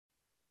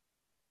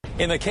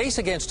In the case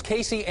against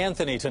Casey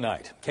Anthony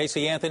tonight,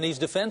 Casey Anthony's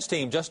defense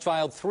team just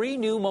filed 3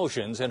 new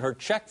motions in her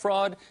check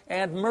fraud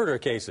and murder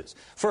cases.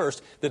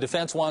 First, the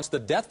defense wants the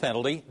death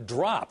penalty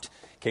dropped.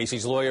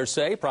 Casey's lawyers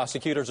say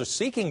prosecutors are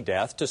seeking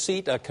death to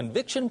seat a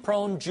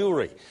conviction-prone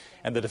jury.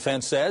 And the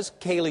defense says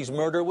Kaylee's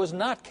murder was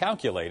not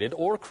calculated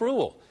or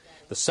cruel.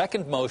 The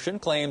second motion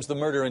claims the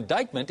murder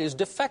indictment is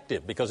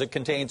defective because it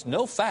contains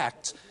no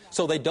facts,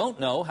 so they don't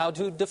know how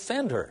to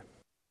defend her.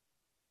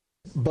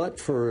 But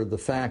for the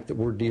fact that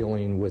we're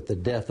dealing with the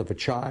death of a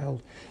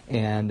child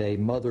and a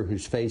mother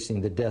who's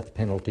facing the death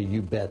penalty,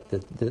 you bet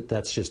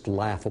that's just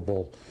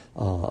laughable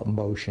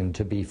motion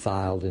to be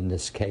filed in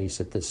this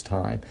case at this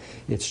time.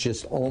 It's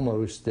just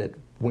almost that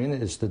when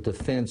is the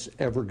defense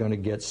ever going to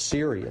get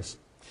serious?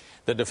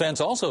 The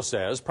defense also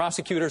says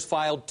prosecutors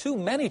filed too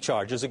many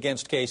charges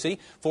against Casey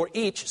for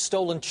each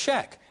stolen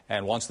check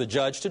and wants the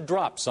judge to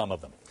drop some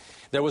of them.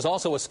 There was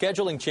also a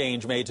scheduling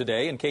change made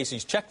today in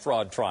Casey's check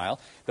fraud trial.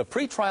 The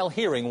pretrial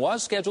hearing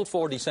was scheduled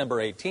for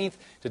December 18th.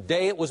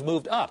 Today it was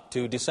moved up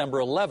to December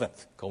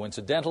 11th.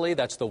 Coincidentally,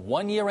 that's the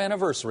 1-year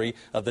anniversary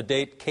of the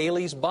date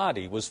Kaylee's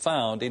body was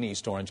found in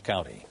East Orange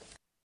County.